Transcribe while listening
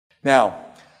Now,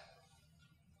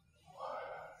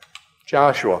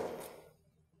 Joshua.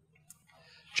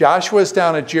 Joshua's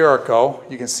down at Jericho.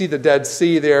 You can see the Dead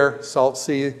Sea there, Salt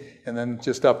Sea, and then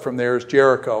just up from there is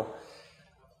Jericho.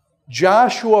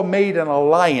 Joshua made an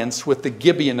alliance with the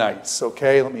Gibeonites,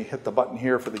 okay? Let me hit the button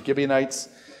here for the Gibeonites.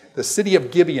 The city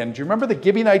of Gibeon. Do you remember the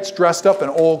Gibeonites dressed up in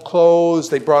old clothes?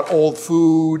 They brought old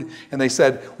food, and they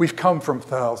said, we've come from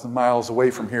 1,000 miles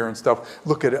away from here and stuff.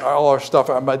 Look at all our stuff.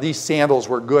 These sandals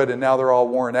were good, and now they're all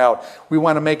worn out. We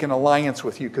want to make an alliance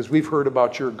with you because we've heard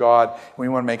about your God, and we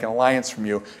want to make an alliance from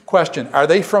you. Question, are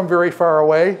they from very far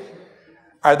away?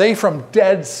 Are they from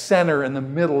dead center in the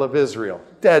middle of Israel?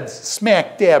 Dead,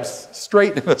 smack dab,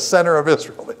 straight in the center of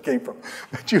Israel they came from.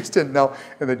 The Jews didn't know.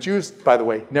 And the Jews, by the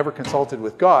way, never consulted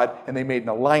with God, and they made an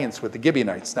alliance with the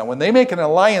Gibeonites. Now, when they make an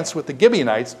alliance with the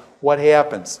Gibeonites, what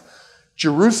happens?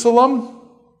 Jerusalem,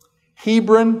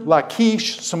 Hebron,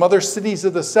 Lachish, some other cities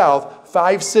of the south,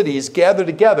 5 cities gather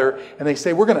together, and they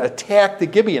say, we're going to attack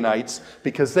the Gibeonites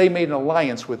because they made an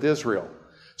alliance with Israel.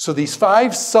 So these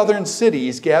 5 southern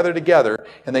cities gather together,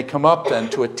 and they come up then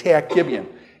to attack Gibeon.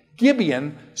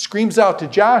 Gibeon screams out to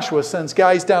Joshua, sends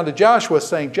guys down to Joshua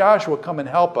saying, Joshua, come and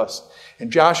help us.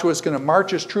 And Joshua is going to march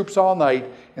his troops all night,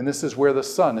 and this is where the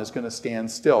sun is going to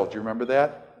stand still. Do you remember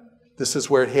that? This is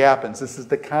where it happens. This is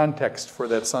the context for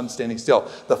that sun standing still.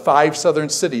 The 5 southern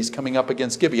cities coming up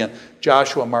against Gibeon,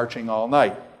 Joshua marching all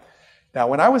night. Now,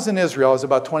 when I was in Israel, I was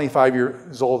about 25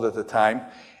 years old at the time,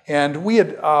 and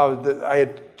I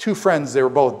had 2 friends. They were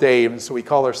both Dave, and so we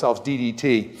called ourselves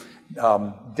DDT,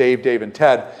 Dave, and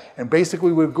Ted. And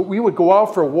basically, we would go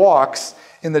out for walks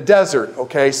in the desert,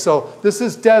 okay? So this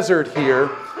is desert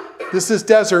here. This is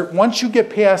desert. Once you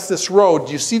get past this road,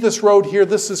 do you see this road here?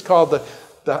 This is called the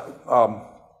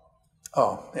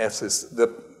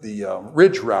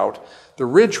ridge route. The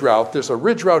ridge route, there's a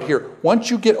ridge route here.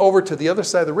 Once you get over to the other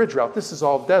side of the ridge route, this is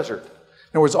all desert.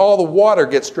 In other words, all the water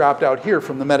gets dropped out here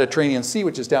from the Mediterranean Sea,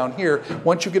 which is down here.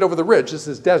 Once you get over the ridge, this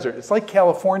is desert. It's like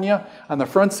California. On the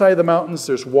front side of the mountains,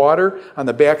 there's water. On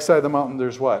the back side of the mountain,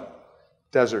 there's what?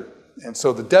 Desert. And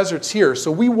so the desert's here. So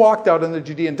we walked out in the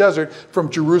Judean desert from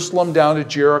Jerusalem down to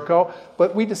Jericho.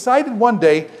 But we decided one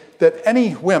day that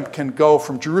any wimp can go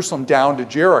from Jerusalem down to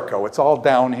Jericho. It's all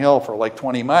downhill for like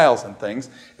 20 miles and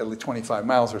things, at least 25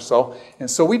 miles or so. And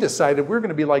so we decided we're going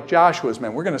to be like Joshua's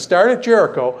men. We're going to start at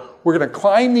Jericho. We're going to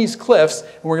climb these cliffs,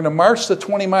 and we're going to march the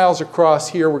 20 miles across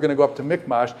here. We're going to go up to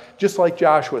Michmash, just like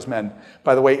Joshua's men.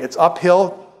 By the way, it's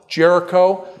uphill.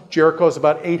 Jericho is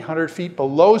about 800 feet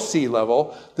below sea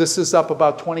level. This is up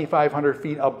about 2,500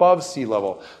 feet above sea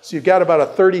level. So you've got about a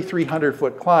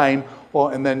 3,300-foot climb, well,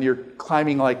 and then you're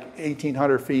climbing like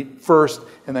 1,800 feet first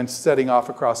and then setting off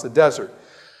across the desert.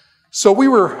 So we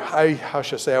were, how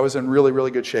should I say, I was in really,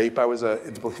 really good shape. I was,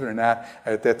 believe it or not,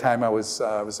 at that time I was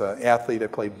an athlete. I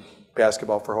played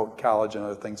basketball for college and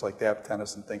other things like that,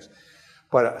 tennis and things.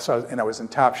 And I was in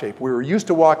top shape. We were used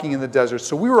to walking in the desert,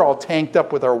 so we were all tanked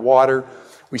up with our water.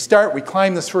 We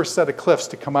climb this first set of cliffs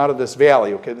to come out of this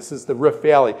valley. Okay, this is the Rift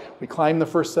Valley. We climb the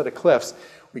first set of cliffs.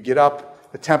 We get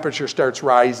up, the temperature starts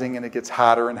rising, and it gets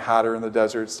hotter and hotter in the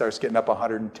desert. It starts getting up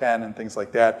 110 and things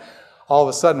like that. All of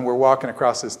a sudden, we're walking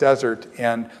across this desert.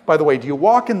 And by the way, do you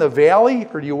walk in the valley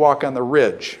or do you walk on the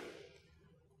ridge?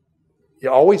 You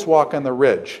always walk on the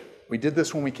ridge. We did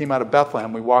this when we came out of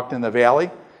Bethlehem. We walked in the valley.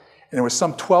 And there was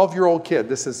some 12-year-old kid,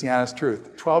 this is the honest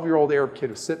truth, 12-year-old Arab kid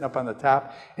was sitting up on the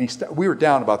top, and we were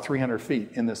down about 300 feet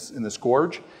in this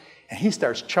gorge, and he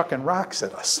starts chucking rocks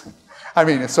at us. I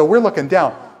mean, so we're looking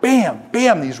down, bam,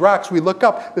 bam, these rocks. We look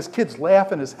up, this kid's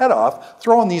laughing his head off,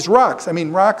 throwing these rocks. I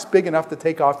mean, rocks big enough to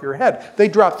take off your head. They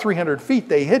drop 300 feet,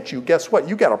 they hit you. Guess what?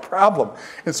 You got a problem.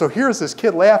 And so here's this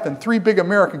kid laughing, 3 big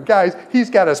American guys. He's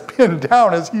got us pinned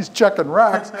down as he's chucking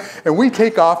rocks, and we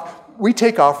take off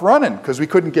running because we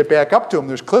couldn't get back up to them.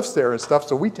 There's cliffs there and stuff,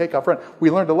 so we take off running.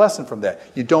 We learned a lesson from that.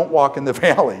 You don't walk in the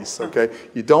valleys, okay?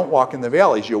 You don't walk in the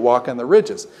valleys. You walk on the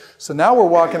ridges. So now we're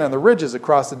walking on the ridges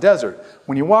across the desert.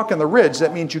 When you walk on the ridge,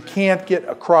 that means you can't get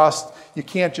across, you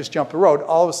can't just jump the road.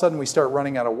 All of a sudden, we start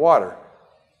running out of water.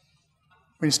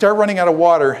 When you start running out of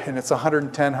water and it's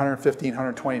 110, 115,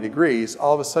 120 degrees,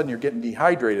 all of a sudden you're getting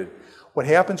dehydrated. What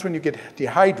happens when you get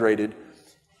dehydrated,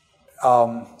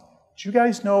 do you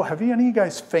guys know, have any of you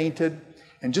guys fainted?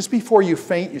 And just before you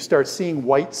faint, you start seeing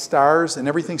white stars and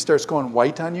everything starts going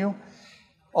white on you?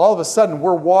 All of a sudden,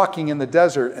 we're walking in the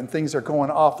desert and things are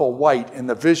going awful white and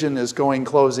the vision is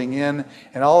closing in.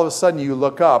 And all of a sudden, you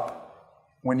look up.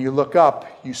 When you look up,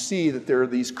 you see that there are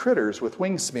these critters with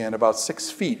wingspan about 6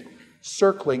 feet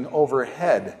circling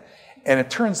overhead. And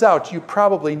it turns out you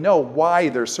probably know why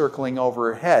they're circling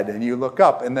overhead. And you look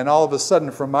up, and then all of a sudden,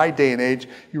 from my day and age,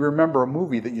 you remember a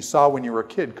movie that you saw when you were a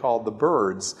kid called The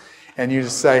Birds. And you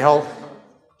just say, did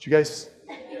you guys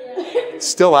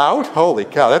still out? Holy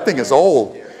cow, that thing is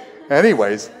old.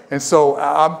 Anyways, and so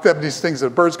I'm having these things that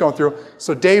birds going through.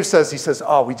 So Dave says,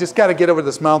 oh, we just got to get over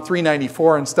this Mount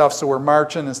 394 and stuff. So we're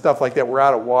marching and stuff like that. We're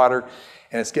out of water,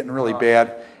 and it's getting really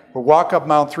bad. We walk up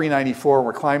Mount 394, and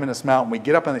we're climbing this mountain. We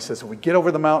get up, and he says, if we get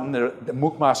over the mountain, the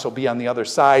Mukmas will be on the other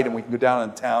side, and we can go down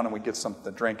in town, and we get something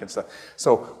to drink and stuff.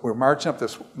 So we're marching up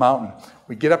this mountain.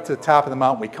 We get up to the top of the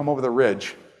mountain. We come over the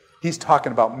ridge. He's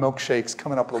talking about milkshakes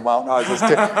coming up the mountain.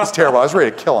 Oh, it's terrible. I was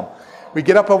ready to kill him. We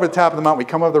get up over the top of the mountain. We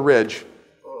come over the ridge,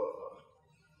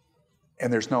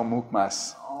 and there's no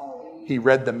Mukmas. He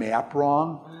read the map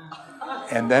wrong,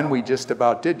 and then we just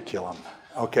about did kill him.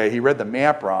 Okay, he read the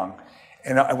map wrong.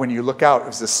 And when you look out, it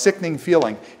was a sickening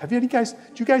feeling. Do you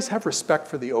guys have respect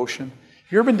for the ocean?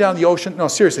 Have you ever been down the ocean? No,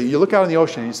 seriously, you look out in the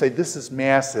ocean and you say, this is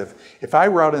massive. If I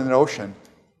were out in an ocean,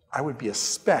 I would be a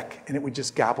speck and it would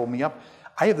just gobble me up.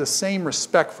 I have the same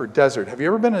respect for desert. Have you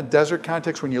ever been in a desert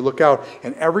context when you look out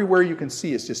and everywhere you can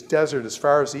see is just desert as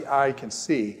far as the eye can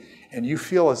see, and you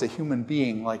feel as a human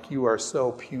being like you are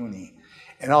so puny?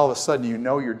 And all of a sudden you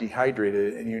know you're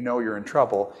dehydrated and you know you're in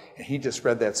trouble, and he just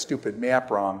read that stupid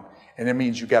map wrong. And it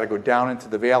means you got to go down into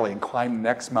the valley and climb the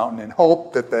next mountain and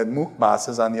hope that the Mukmas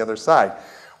is on the other side.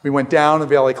 We went down the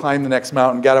valley, climbed the next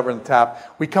mountain, got over to the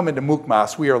top. We come into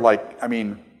Mukmas. We are like,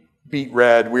 beet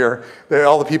red.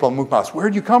 All the people in Mukmas.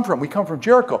 Where'd you come from? We come from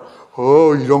Jericho.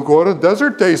 Oh, you don't go on a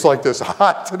desert days like this.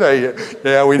 Hot today.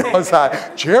 Yeah, we know it's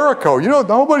hot. Jericho.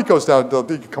 Nobody goes down.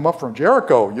 You come up from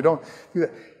Jericho. You don't do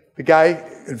that. The guy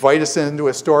invited us into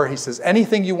a store. He says,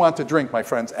 anything you want to drink, my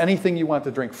friends, anything you want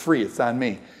to drink, free. It's on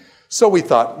me. So we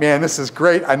thought, man, this is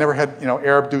great. I never had,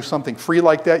 Arab do something free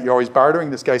like that. You're always bartering.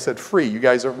 This guy said free.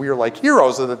 We were like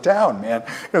heroes of the town, man.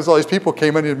 Because all these people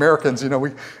came in, the Americans,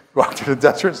 we walked to the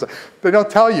desert and stuff. They don't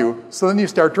tell you. So then you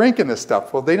start drinking this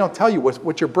stuff. Well, they don't tell you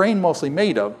what your brain mostly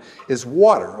made of is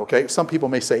water, okay? Some people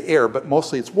may say air, but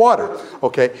mostly it's water,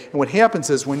 okay? And what happens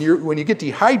is when you get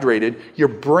dehydrated, your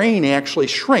brain actually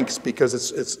shrinks because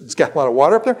it's got a lot of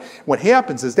water up there. What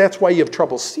happens is that's why you have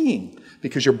trouble seeing,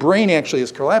 because your brain actually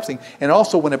is collapsing. And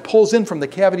also when it pulls in from the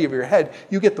cavity of your head,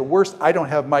 you get the worst. I don't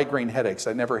have migraine headaches.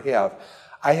 I never have.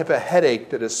 I have a headache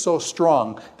that is so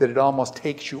strong that it almost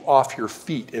takes you off your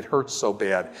feet. It hurts so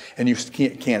bad. And you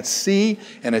can't see,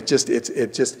 and it's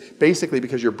just basically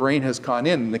because your brain has gone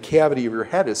in and the cavity of your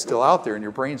head is still out there and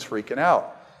your brain's freaking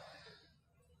out.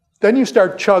 Then you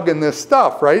start chugging this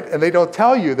stuff, right? And they don't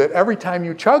tell you that every time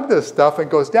you chug this stuff and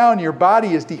it goes down, your body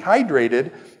is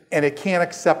dehydrated and it can't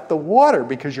accept the water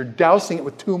because you're dousing it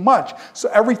with too much. So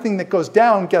everything that goes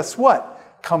down, guess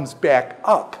what? Comes back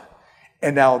up.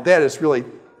 And now that is really,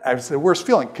 I would say, the worst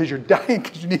feeling because you're dying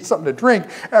because you need something to drink.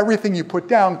 Everything you put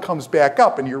down comes back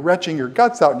up and you're retching your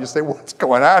guts out and you say, what's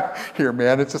going on here,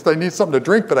 man? It's just I need something to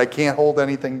drink, but I can't hold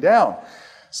anything down.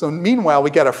 So meanwhile,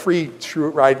 we got a free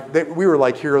ride. We were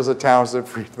like heroes of towns.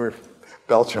 We were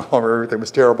Belgium, everything was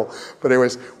terrible. But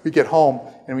anyways, we get home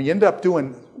and we end up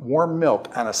doing warm milk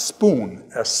on a spoon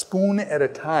at a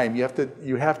time. You have to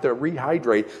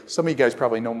rehydrate. Some of you guys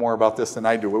probably know more about this than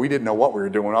I do, but we didn't know what we were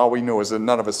doing. All we knew was that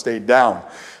none of us stayed down.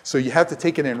 So you have to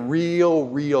take it in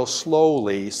real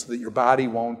slowly so that your body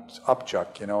won't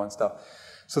upchuck, and stuff.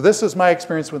 So this is my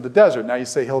experience with the desert. Now you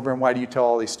say, Hildebrandt, why do you tell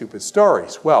all these stupid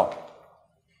stories? Well,